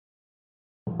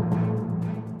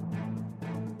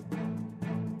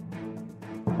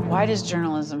Why does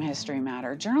journalism history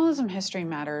matter? Journalism history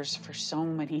matters for so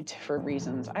many different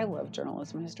reasons. I love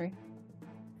journalism history.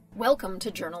 Welcome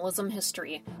to Journalism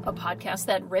History, a podcast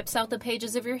that rips out the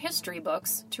pages of your history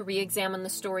books to re-examine the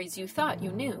stories you thought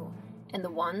you knew and the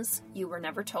ones you were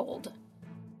never told.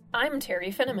 I'm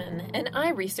Terry Finneman, and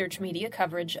I research media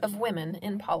coverage of women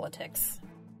in politics.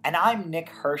 And I'm Nick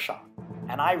Hirschon,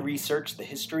 and I research the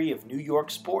history of New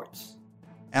York sports.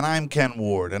 And I'm Ken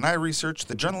Ward, and I research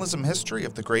the journalism history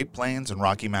of the Great Plains and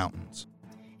Rocky Mountains.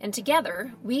 And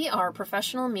together, we are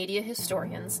professional media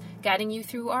historians guiding you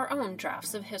through our own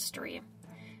drafts of history.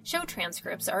 Show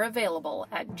transcripts are available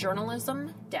at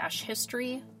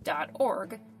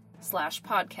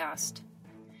journalism-history.org/podcast.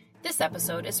 This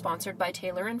episode is sponsored by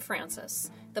Taylor and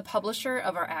Francis, the publisher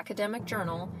of our academic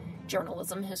journal,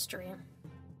 Journalism History.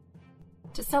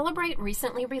 To celebrate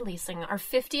recently releasing our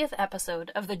 50th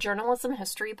episode of the Journalism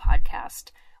History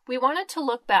podcast, we wanted to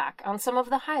look back on some of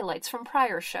the highlights from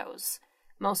prior shows.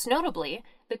 Most notably,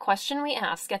 the question we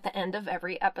ask at the end of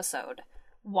every episode: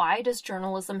 why does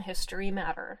journalism history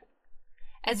matter?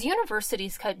 As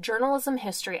universities cut journalism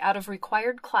history out of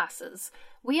required classes,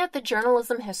 we at the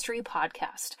Journalism History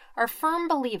podcast are firm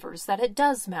believers that it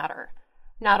does matter,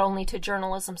 not only to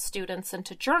journalism students and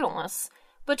to journalists,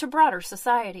 but to broader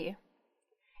society.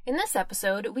 In this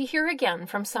episode, we hear again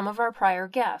from some of our prior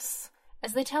guests,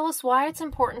 as they tell us why it's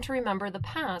important to remember the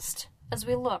past as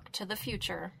we look to the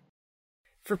future.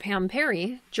 For Pam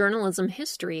Perry, journalism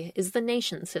history is the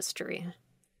nation's history.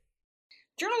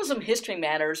 Journalism history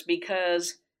matters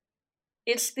because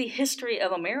it's the history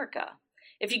of America.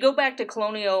 If you go back to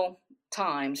colonial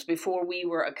times, before we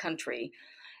were a country,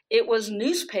 it was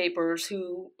newspapers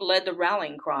who led the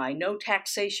rallying cry, no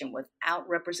taxation without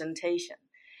representation.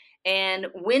 And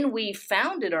when we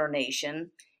founded our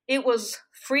nation, it was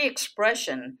free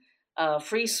expression,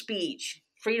 free speech,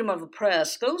 freedom of the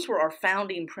press. Those were our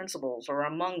founding principles, or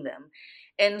among them.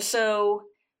 And so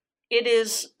it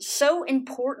is so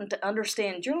important to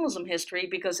understand journalism history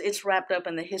because it's wrapped up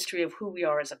in the history of who we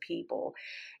are as a people.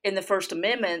 In the First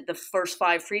Amendment, the first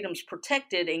 5 freedoms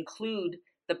protected include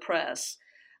the press.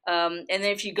 And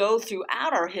if you go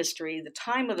throughout our history, the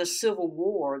time of the Civil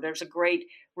War, there's a great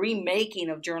remaking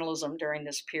of journalism during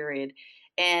this period,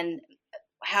 and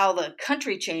how the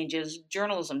country changes,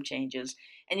 journalism changes.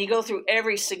 And you go through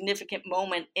every significant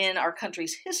moment in our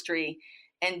country's history,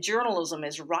 and journalism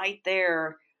is right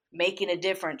there making a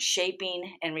difference,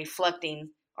 shaping and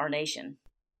reflecting our nation.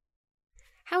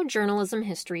 How journalism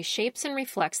history shapes and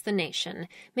reflects the nation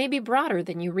may be broader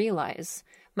than you realize.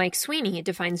 Mike Sweeney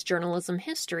defines journalism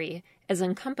history as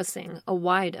encompassing a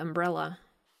wide umbrella.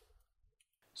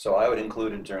 So I would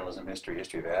include in journalism history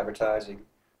of advertising,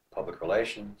 public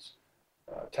relations,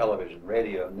 television,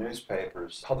 radio,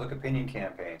 newspapers, public opinion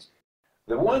campaigns.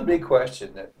 The one big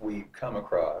question that we come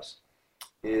across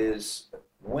is,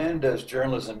 when does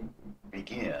journalism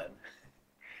begin?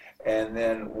 And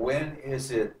then when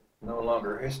is it no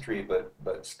longer history, but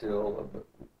still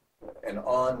an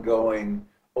ongoing,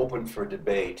 open for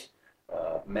debate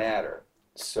matter?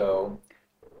 So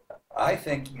I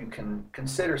think you can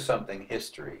consider something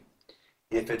history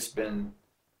if it's been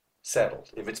settled,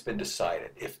 if it's been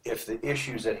decided, if the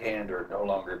issues at hand are no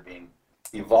longer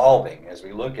evolving as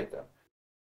we look at them.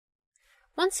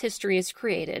 Once history is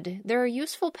created, there are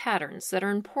useful patterns that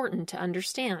are important to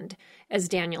understand, as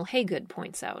Daniel Haygood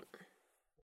points out.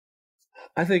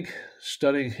 I think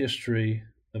studying history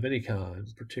of any kind,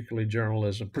 particularly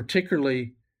journalism,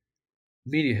 particularly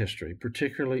media history,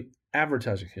 particularly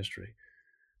advertising history,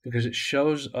 because it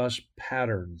shows us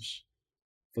patterns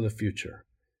for the future.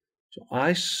 So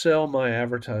I sell my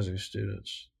advertising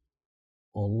students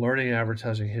on learning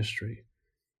advertising history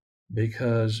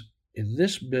because in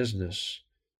this business,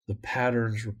 the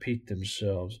patterns repeat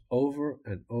themselves over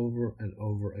and over and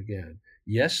over again.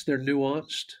 Yes, they're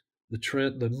nuanced.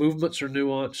 The movements are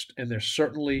nuanced, and they're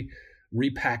certainly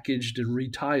repackaged and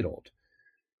retitled,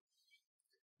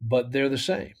 but they're the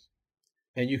same.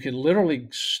 And you can literally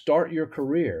start your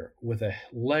career with a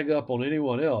leg up on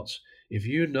anyone else if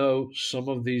you know some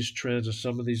of these trends and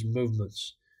some of these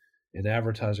movements in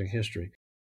advertising history.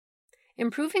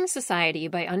 Improving society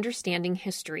by understanding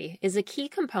history is a key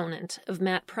component of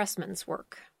Matt Pressman's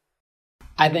work.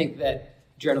 I think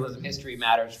that journalism history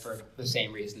matters for the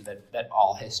same reason that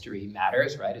all history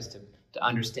matters, right? Is to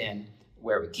understand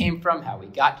where we came from, how we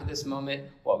got to this moment,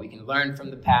 what we can learn from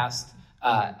the past.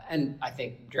 And I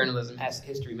think journalism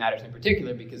history matters in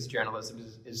particular because journalism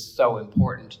is so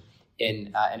important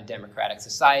in a democratic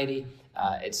society.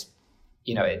 It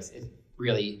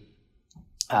really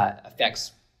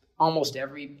affects almost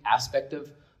every aspect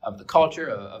of the culture,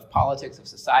 of politics, of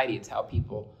society. It's how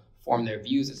people form their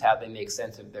views, it's how they make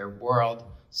sense of their world.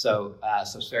 So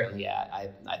certainly, I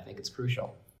think it's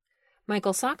crucial.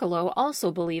 Michael Socolow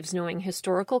also believes knowing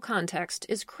historical context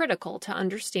is critical to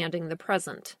understanding the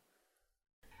present.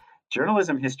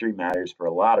 Journalism history matters for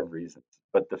a lot of reasons,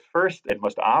 but the first and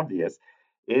most obvious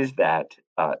is that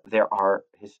there are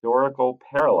historical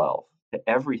parallels to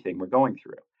everything we're going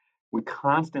through. We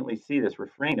constantly see this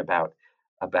refrain about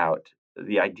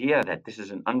the idea that this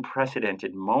is an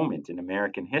unprecedented moment in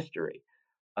American history.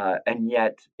 And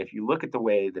yet, if you look at the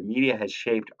way the media has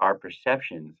shaped our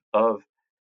perceptions of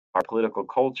our political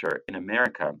culture in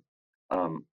America,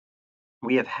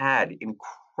 we have had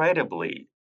incredibly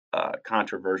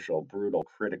controversial, brutal,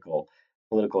 critical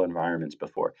political environments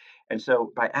before. And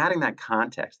so by adding that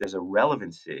context, there's a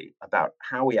relevancy about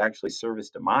how we actually service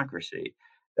democracy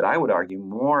that I would argue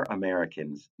more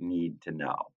Americans need to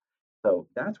know. So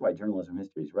that's why journalism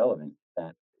history is relevant,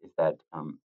 that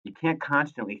you can't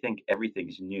constantly think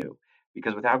everything's new,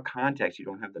 because without context, you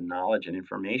don't have the knowledge and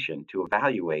information to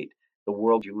evaluate the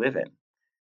world you live in.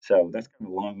 So that's kind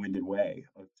of a long-winded way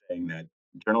of saying that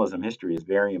journalism history is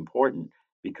very important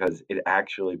because it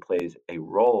actually plays a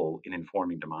role in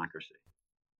informing democracy.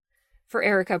 For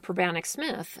Erica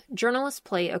Pribanic-Smith, journalists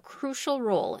play a crucial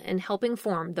role in helping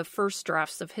form the first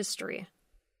drafts of history.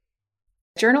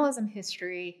 Journalism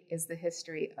history is the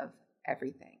history of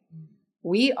everything.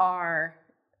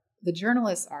 The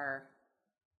journalists are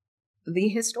the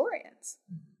historians.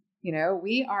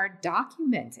 We are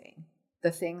documenting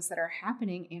the things that are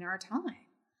happening in our time.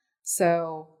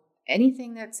 So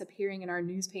anything that's appearing in our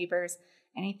newspapers,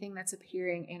 anything that's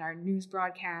appearing in our news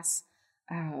broadcasts,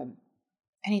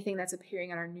 anything that's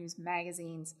appearing in our news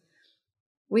magazines,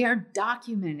 we are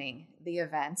documenting the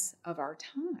events of our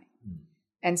time.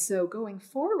 And so going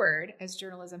forward, as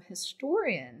journalism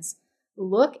historians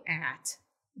look at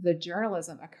the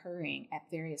journalism occurring at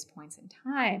various points in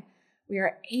time, we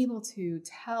are able to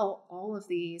tell all of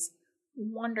these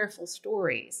wonderful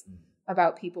stories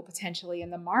about people potentially in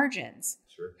the margins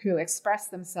who express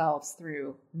themselves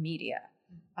through media,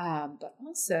 but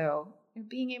also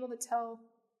being able to tell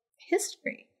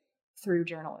history through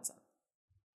journalism.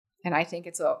 And I think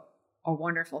it's a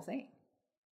wonderful thing.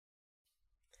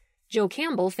 Joe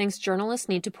Campbell thinks journalists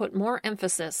need to put more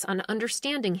emphasis on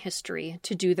understanding history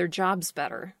to do their jobs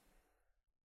better.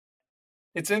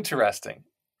 It's interesting,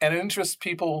 and it interests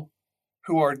people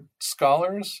who are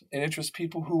scholars, it interests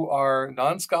people who are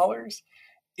non-scholars.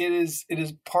 It is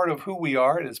part of who we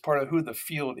are. It is part of who the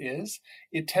field is.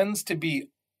 It tends to be,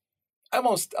 I'm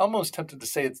almost tempted to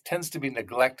say, it tends to be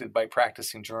neglected by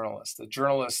practicing journalists. The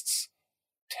journalists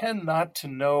tend not to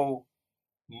know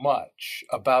much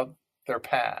about their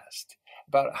past,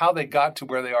 about how they got to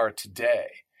where they are today.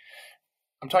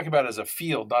 I'm talking about as a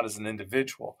field, not as an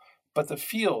individual. But the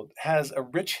field has a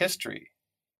rich history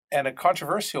and a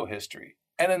controversial history,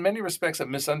 and in many respects, a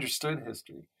misunderstood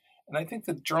history. And I think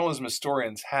that journalism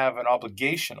historians have an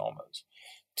obligation almost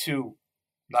to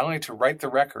not only to write the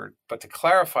record, but to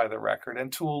clarify the record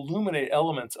and to illuminate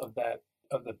elements of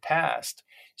the past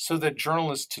so that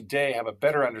journalists today have a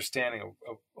better understanding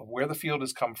of where the field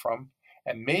has come from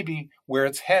and maybe where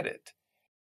it's headed.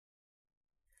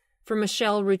 For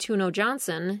Michelle Rutuno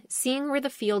Johnson, seeing where the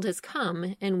field has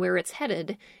come and where it's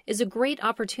headed is a great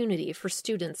opportunity for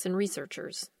students and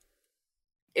researchers.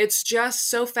 It's just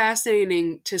so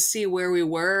fascinating to see where we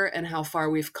were and how far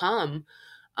we've come,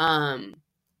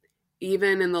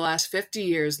 even in the last 50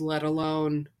 years, let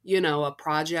alone, a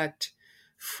project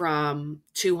from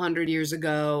 200 years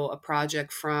ago, a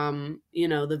project from,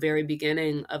 the very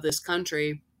beginning of this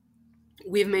country.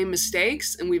 We've made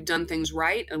mistakes and we've done things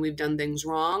right and we've done things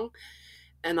wrong.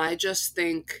 And I just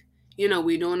think,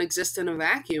 we don't exist in a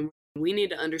vacuum. We need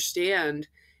to understand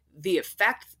the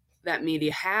effect that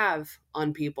media have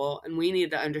on people. And we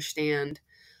need to understand,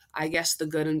 I guess, the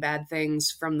good and bad things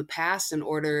from the past in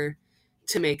order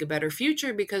to make a better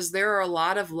future, because there are a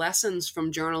lot of lessons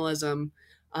from journalism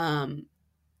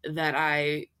that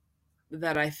I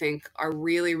think are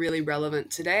really, really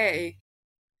relevant today.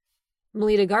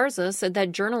 Melita Garza said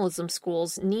that journalism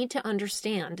schools need to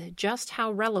understand just how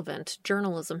relevant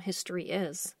journalism history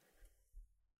is.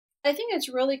 I think it's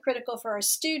really critical for our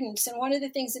students, and one of the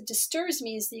things that disturbs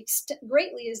me is the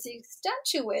extent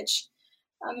to which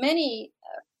many,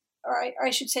 or I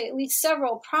should say at least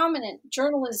several prominent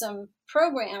journalism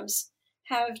programs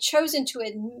have chosen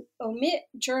to omit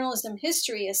journalism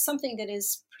history as something that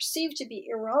is perceived to be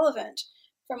irrelevant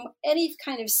from any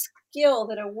kind of skill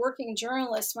that a working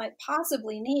journalist might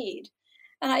possibly need.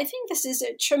 And I think this is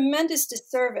a tremendous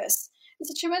disservice. It's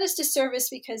a tremendous disservice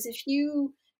because if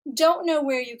you don't know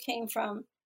where you came from,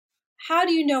 how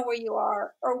do you know where you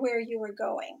are or where you are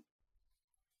going?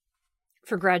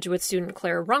 For graduate student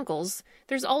Claire Runkles,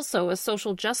 there's also a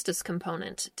social justice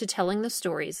component to telling the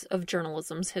stories of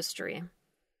journalism's history.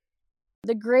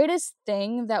 The greatest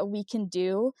thing that we can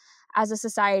do as a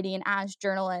society and as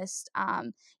journalists,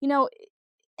 and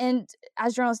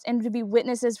as journalists, and to be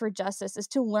witnesses for justice, is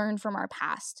to learn from our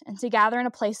past and to gather in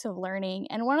a place of learning.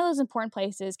 And one of those important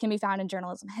places can be found in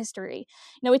journalism history.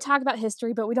 We talk about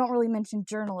history, but we don't really mention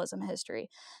journalism history.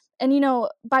 And,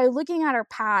 by looking at our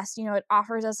past, it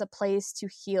offers us a place to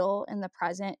heal in the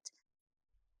present.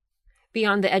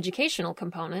 Beyond the educational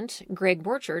component, Greg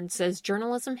Borchard says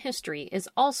journalism history is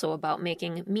also about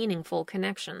making meaningful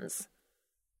connections.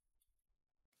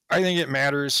 I think it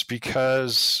matters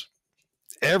because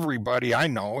everybody I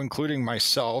know, including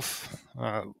myself,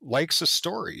 likes a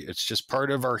story. It's just part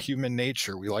of our human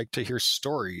nature. We like to hear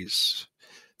stories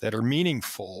that are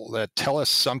meaningful, that tell us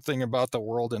something about the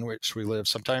world in which we live.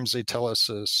 Sometimes they tell us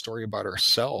a story about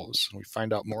ourselves, and we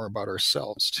find out more about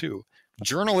ourselves too.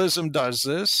 Journalism does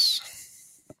this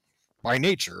by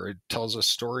nature. It tells a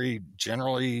story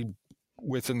generally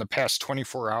within the past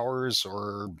 24 hours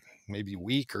or maybe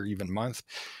week or even month.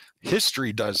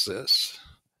 History does this,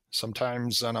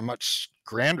 sometimes on a much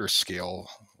grander scale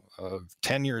of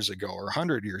 10 years ago or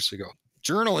 100 years ago.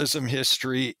 Journalism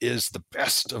history is the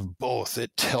best of both.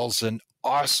 It tells an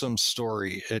awesome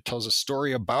story. It tells a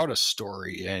story about a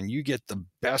story, and you get the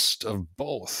best of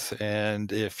both.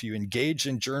 And if you engage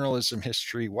in journalism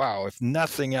history, wow, if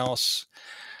nothing else,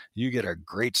 you get a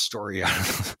great story out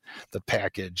of the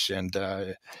package. And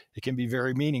it can be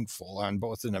very meaningful on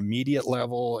both an immediate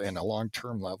level and a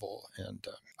long-term level. And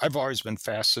I've always been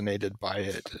fascinated by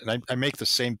it. And I make the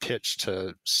same pitch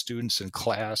to students in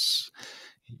class.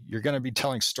 You're going to be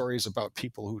telling stories about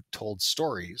people who told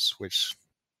stories, which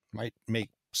might make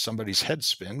somebody's head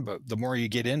spin, but the more you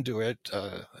get into it,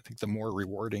 I think the more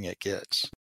rewarding it gets.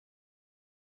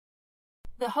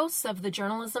 The hosts of the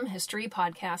Journalism History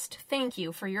Podcast thank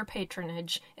you for your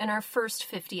patronage in our first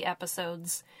 50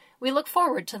 episodes. We look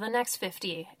forward to the next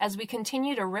 50 as we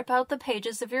continue to rip out the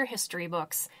pages of your history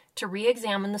books to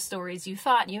re-examine the stories you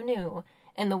thought you knew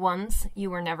and the ones you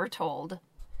were never told.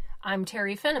 I'm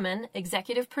Terry Finneman,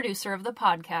 executive producer of the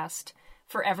podcast.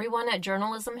 For everyone at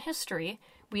Journalism History,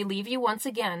 we leave you once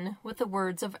again with the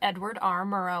words of Edward R.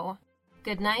 Murrow.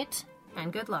 Good night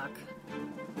and good luck.